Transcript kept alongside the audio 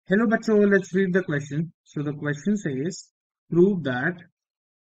Hello bachcho, let's read the question. So the question says, prove that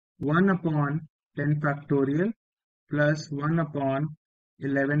 1 upon 10 factorial plus 1 upon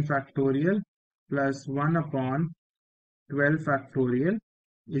 11 factorial plus 1 upon 12 factorial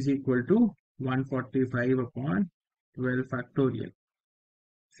is equal to 145 upon 12 factorial.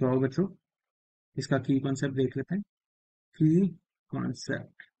 So बच्चों इसका की concept देख लेते हैं. की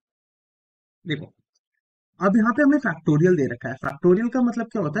concept देखो, अब यहाँ पे हमें फैक्टोरियल दे रखा है. फैक्टोरियल का मतलब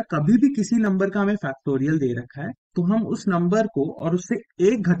क्या होता है? कभी भी किसी नंबर का हमें फैक्टोरियल दे रखा है तो हम उस नंबर को और उससे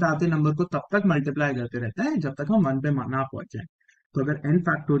एक घटाते नंबर को तब तक मल्टीप्लाई करते रहते हैं जब तक हम 1 पे ना पहुंच जाए. तो अगर n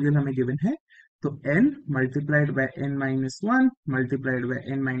फैक्टोरियल हमें गिवन है तो n multiplied by n minus one multiplied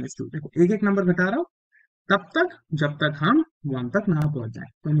by n minus two. देखो एक एक नंबर घटा रहा हूं तब तक जब तक हम 1 तक ना पहुंच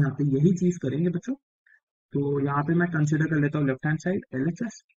जाए. तो हम यहाँ पे यही चीज करेंगे बच्चों. तो यहाँ पे मैं कंसिडर कर लेता हूँ लेफ्ट हैंड साइड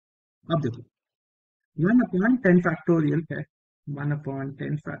LHS. अब देखो 1 अपॉन 10 फैक्टोरियल है. 1 upon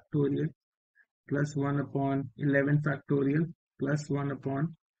 10 factorial plus 1 upon 11 factorial plus 1 upon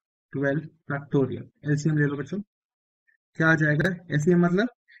 12 factorial. LCM ले लो बच्चों. क्या आ जाएगा एलसीएम? मतलब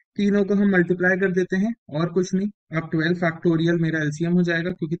तीनों को हम मल्टीप्लाई कर देते हैं और कुछ नहीं. अब 12 फैक्टोरियल मेरा एलसीएम हो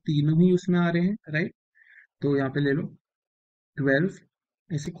जाएगा क्योंकि तीनों ही उसमें आ रहे हैं, राइट. तो यहाँ पे ले लो 12,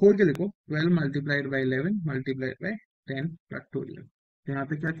 ऐसे खोल के लिखो 12 multiplied by 11 multiplied by 10 factorial. तो यहाँ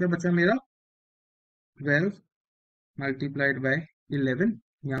पे क्या क्या बचा मेरा? 12 मल्टीप्लाइड बाय 11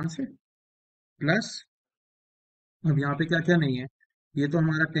 यहाँ से प्लस, अब यहाँ पे क्या क्या नहीं है, ये तो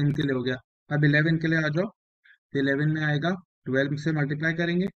हमारा 10 के लिए हो गया. अब 11 के लिए आ जाओ. तो 11 में आएगा 12 से मल्टीप्लाई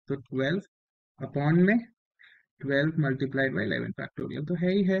करेंगे तो 12 अपॉन में 12 मल्टीप्लाइड बाय 11 फैक्टोरियल तो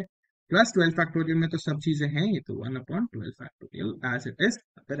है ही है. प्लस 12 फैक्टोरियल में तो सब चीजें हैं, ये तो 1 upon 12 factorial as it is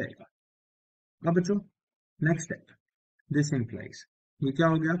रहेगा. अब बच्चों नेक्स्ट स्टेप, दिस इंप्लाइज, ये क्या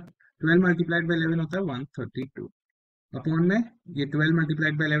हो गया? 12 मल्टीप्लाइड बाय 11 होता है 132 अपॉन में ये 12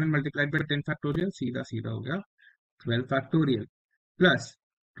 multiplied by 11 multiplied by 10 factorial सीधा सीधा हो गया 12 फैक्टोरियल प्लस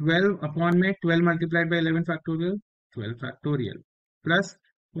 12 अपॉन में 12 multiplied by 11 factorial 12 factorial plus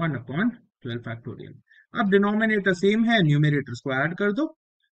 1 upon 12 factorial. अब डिनोमिनेटर सेम है, न्यूमरेटर्स को ऐड कर दो.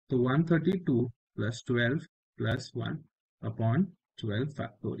 तो 132 प्लस 12 प्लस 1 अपॉन 12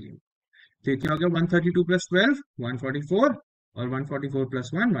 फैक्टोरियल. तो क्या हो गया? 132 प्लस 12 144 और 144 प्लस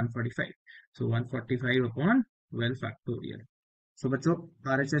 1 145. सो 145 अपॉन 12 फैक्टोरियल. सो बच्चों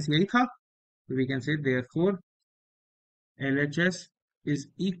RHS यही था. We can say therefore LHS is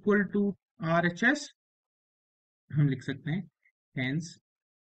equal to RHS. हम लिख सकते हैं hence.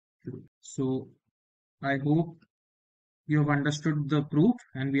 So I hope you have understood the proof,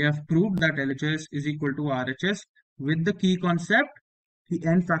 and we have proved that LHS is equal to RHS with the key concept कि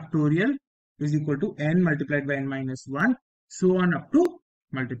n factorial is equal to n multiplied by n minus 1 so on up to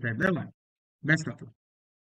multiplied by 1. Best of luck.